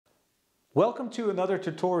Welcome to another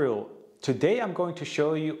tutorial. Today I'm going to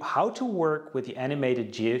show you how to work with the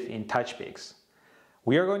animated GIF in Touchpix.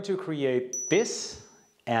 We are going to create this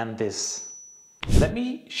and this. Let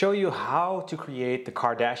me show you how to create the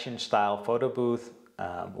Kardashian style photo booth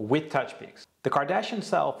with Touchpix. The Kardashian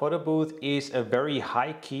style photo booth is a very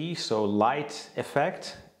high key, so light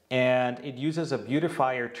effect, and it uses a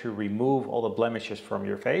beautifier to remove all the blemishes from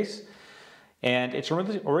your face. And it's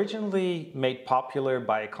originally made popular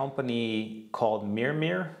by a company called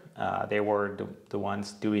Mir. They were the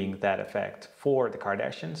ones doing that effect for the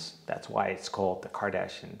Kardashians. That's why it's called the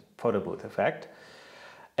Kardashian Photo Booth effect.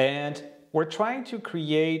 And we're trying to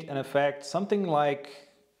create an effect, something like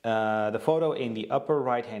the photo in the upper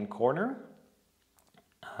right-hand corner.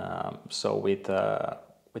 So with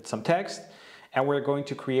some text. And we're going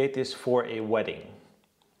to create this for a wedding.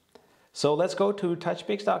 So let's go to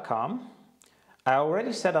touchpix.com. I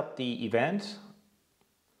already set up the event.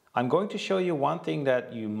 I'm going to show you one thing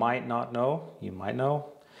that you might not know,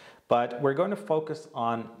 but we're going to focus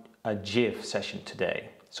on a GIF session today.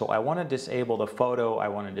 So I want to disable the photo, I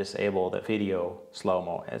want to disable the video,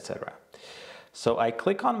 slow-mo, etc. So I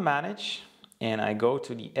click on Manage and I go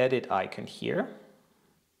to the Edit icon here.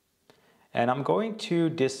 And I'm going to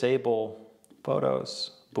disable photos,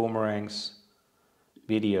 boomerangs,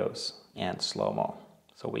 videos, and slow-mo.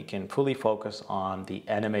 So we can fully focus on the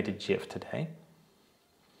animated GIF today.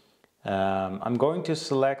 I'm going to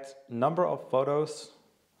select number of photos.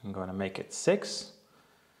 I'm going to make it 6.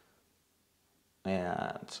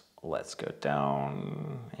 And let's go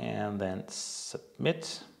down and then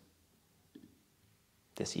submit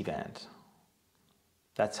this event.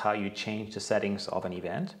 That's how you change the settings of an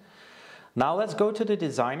event. Now let's go to the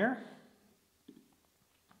designer.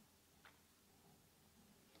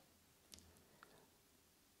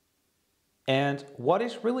 And what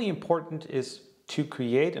is really important is to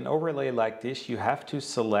create an overlay like this, you have to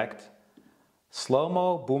select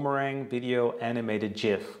slow-mo, boomerang, video, animated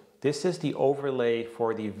GIF. This is the overlay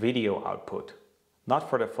for the video output, not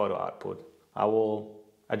for the photo output. I will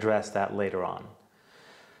address that later on.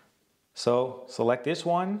 So select this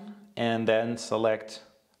one and then select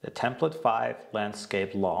the template 5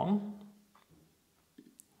 landscape long.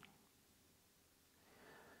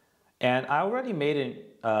 And I already made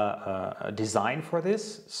a design for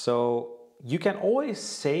this, so you can always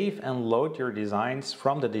save and load your designs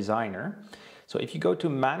from the designer. So if you go to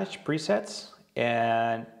Manage Presets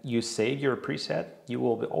and you save your preset, you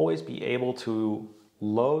will always be able to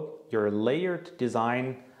load your layered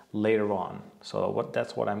design later on. So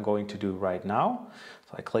that's what I'm going to do right now.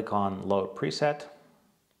 So I click on Load Preset.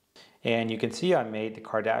 And you can see I made the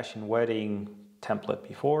Kardashian wedding template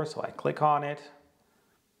before, so I click on it.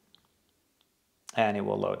 And it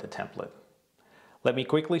will load the template. Let me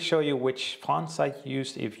quickly show you which fonts I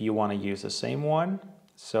used if you want to use the same one.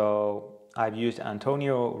 So I've used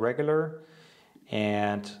Antonio Regular,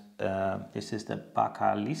 and this is the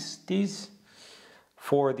Bacalistis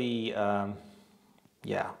for the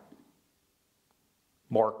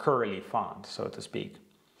more curly font, so to speak.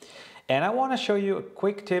 And I want to show you a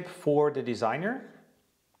quick tip for the designer.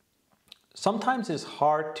 Sometimes it's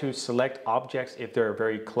hard to select objects if they're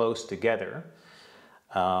very close together.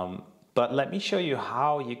 But let me show you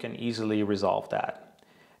how you can easily resolve that.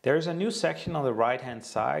 There's a new section on the right hand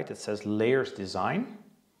side that says Layers Design.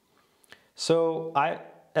 So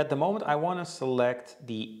at the moment I want to select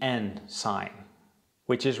the N sign,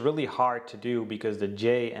 which is really hard to do because the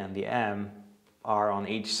J and the M are on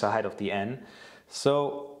each side of the N.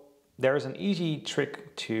 So there's an easy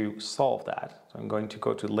trick to solve that. So I'm going to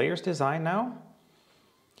go to Layers Design now.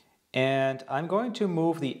 And I'm going to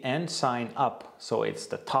move the N sign up so it's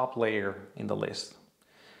the top layer in the list.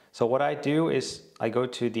 So what I do is I go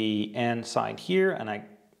to the N sign here and I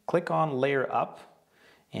click on Layer Up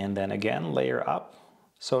and then again Layer Up.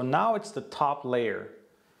 So now it's the top layer.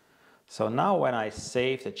 So now when I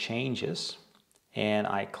save the changes and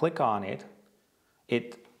I click on it,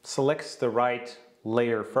 it selects the right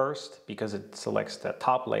layer first because it selects the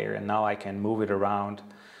top layer, and now I can move it around.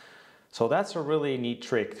 So that's a really neat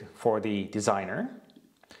trick for the designer.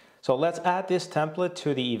 So let's add this template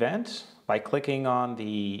to the event by clicking on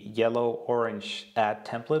the yellow-orange Add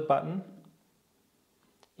Template button.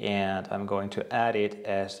 And I'm going to add it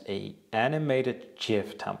as an animated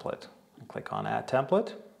GIF template. Click on Add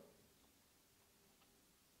Template.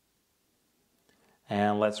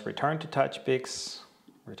 And let's return to Touchpix,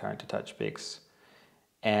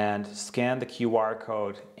 and scan the QR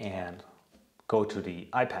code and go to the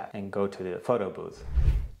iPad and go to the photo booth.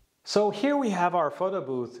 So here we have our photo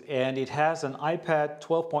booth, and it has an iPad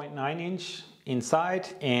 12.9-inch inside,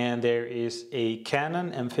 and there is a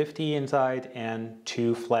Canon M50 inside and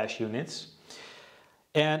 2 flash units.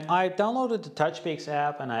 And I downloaded the Touchpix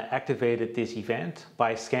app and I activated this event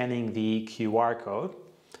by scanning the QR code.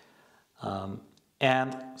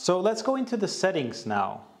 And so let's go into the settings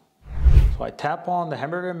now. So I tap on the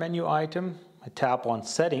hamburger menu item, I tap on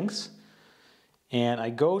settings, and I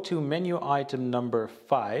go to menu item number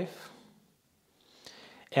 5.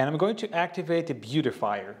 And I'm going to activate the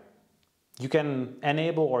beautifier. You can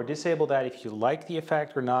enable or disable that if you like the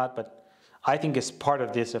effect or not, but I think it's part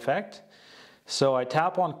of this effect. So I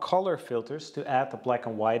tap on color filters to add the black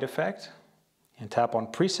and white effect, and tap on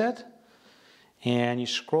preset, and you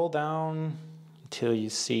scroll down until you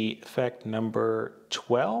see effect number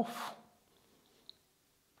 12.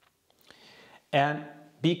 And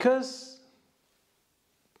because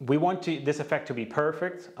we want this effect to be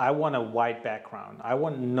perfect, I want a white background. I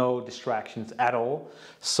want no distractions at all.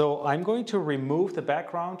 So I'm going to remove the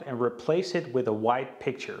background and replace it with a white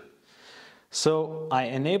picture. So I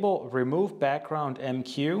enable remove background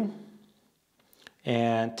MQ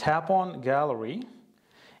and tap on gallery,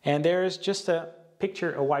 and there's just a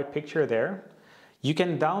picture, a white picture there. You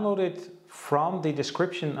can download it from the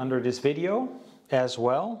description under this video as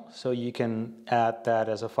well, so you can add that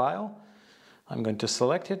as a file. I'm going to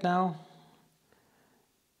select it now,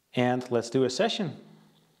 and let's do a session.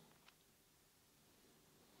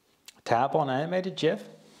 Tap on animated GIF.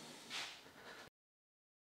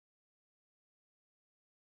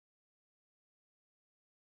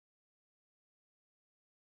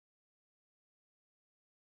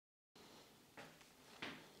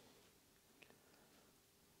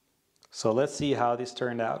 So let's see how this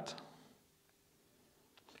turned out.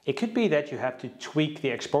 It could be that you have to tweak the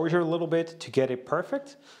exposure a little bit to get it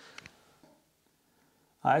perfect.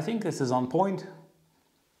 I think this is on point.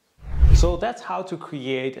 So that's how to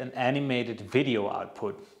create an animated video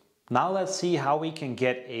output. Now let's see how we can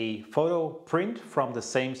get a photo print from the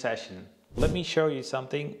same session. Let me show you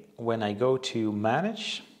something. When I go to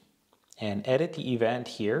manage and edit the event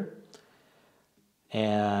here,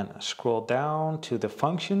 and scroll down to the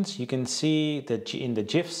functions, you can see that in the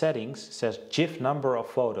GIF settings, it says GIF number of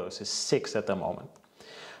photos is 6 at the moment.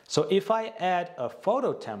 So if I add a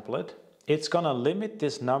photo template, it's gonna limit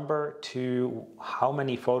this number to how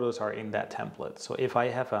many photos are in that template. So if I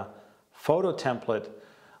have a photo template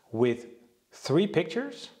with 3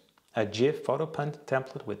 pictures, a GIF photo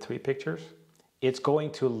template with 3 pictures, it's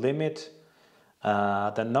going to limit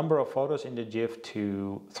the number of photos in the GIF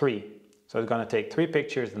to 3. So it's going to take 3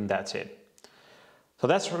 pictures and that's it. So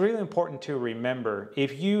that's really important to remember.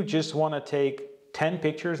 If you just want to take 10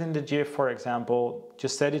 pictures in the GIF, for example,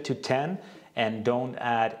 just set it to 10 and don't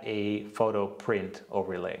add a photo print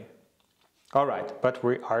overlay. All right, but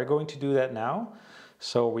we are going to do that now.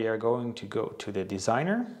 So we are going to go to the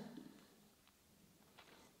designer.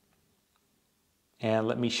 And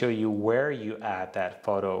let me show you where you add that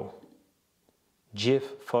photo,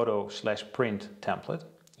 GIF photo/print template.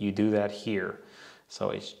 You do that here. So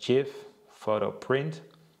it's GIF, photo, print,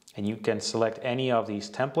 and you can select any of these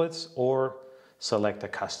templates or select a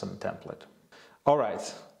custom template. All right,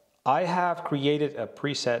 I have created a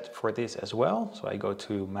preset for this as well. So I go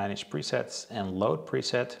to manage presets and load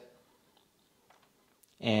preset.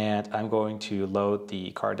 And I'm going to load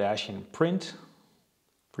the Kardashian print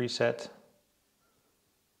preset.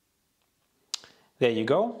 There you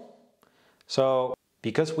go. So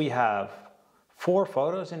because we have 4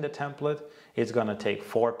 photos in the template, it's gonna take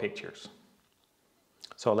 4 pictures.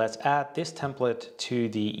 So let's add this template to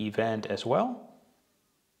the event as well.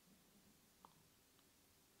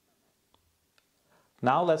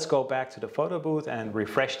 Now let's go back to the photo booth and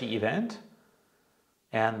refresh the event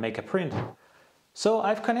and make a print. So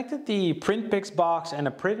I've connected the Touchpix box and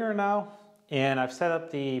a printer now, and I've set up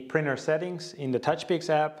the printer settings in the Touchpix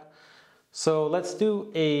app. So let's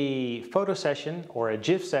do a photo session or a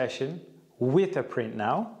GIF session with a print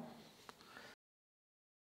now.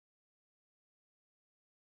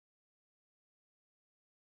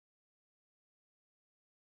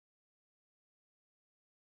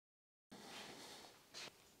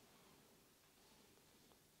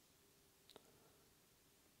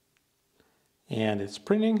 And it's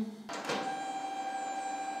printing.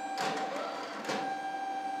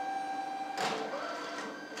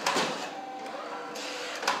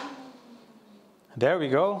 There we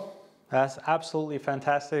go. That's absolutely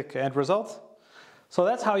fantastic end result. So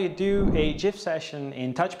that's how you do a GIF session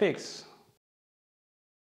in Touchpix.